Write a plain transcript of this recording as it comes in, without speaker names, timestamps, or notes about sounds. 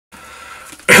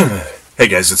Hey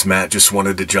guys, it's Matt. Just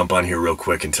wanted to jump on here real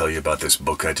quick and tell you about this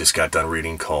book I just got done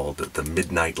reading called The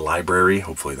Midnight Library.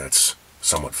 Hopefully that's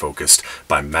somewhat focused,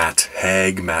 by Matt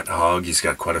Haig. He's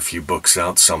got quite a few books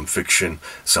out, some fiction,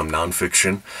 some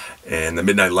nonfiction. And The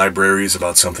Midnight Library is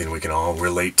about something we can all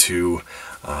relate to,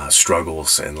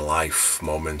 struggles in life,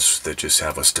 moments that just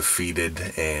have us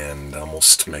defeated and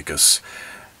almost make us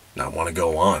not want to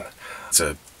go on.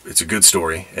 It's a good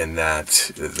story in that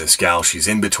this gal, she's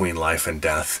in between life and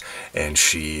death, and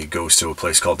she goes to a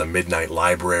place called the Midnight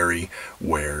Library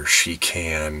where she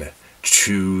can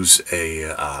choose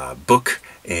a book,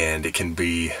 and it can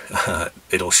be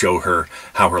it'll show her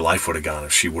how her life would have gone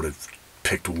if she would have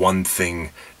picked one thing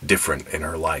different in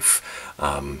her life.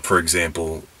 For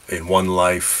example, in one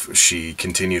life, she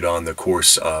continued on the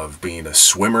course of being a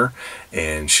swimmer,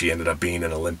 and she ended up being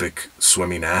an Olympic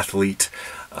swimming athlete.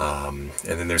 And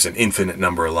then there's an infinite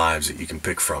number of lives that you can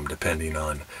pick from depending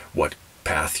on what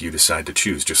path you decide to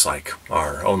choose, just like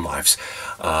our own lives.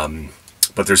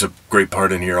 But there's a great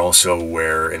part in here also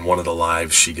where in one of the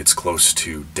lives she gets close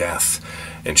to death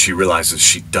and she realizes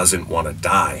she doesn't want to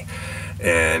die.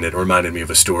 And it reminded me of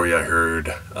a story I heard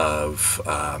of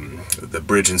the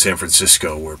bridge in San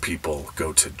Francisco where people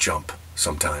go to jump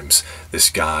sometimes. This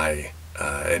guy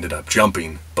ended up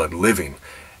jumping but living.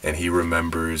 And he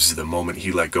remembers the moment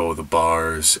he let go of the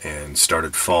bars and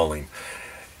started falling.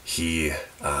 He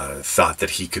thought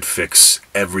that he could fix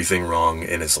everything wrong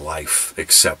in his life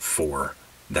except for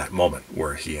that moment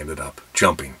where he ended up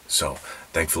jumping. So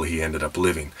thankfully he ended up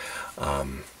living.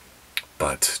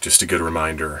 But just a good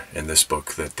reminder in this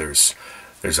book that there's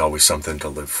always something to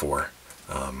live for,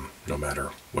 no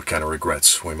matter what kind of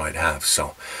regrets we might have.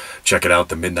 So check it out,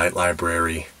 The Midnight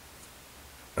Library.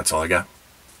 That's all I got.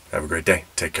 Have a great day.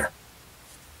 Take care.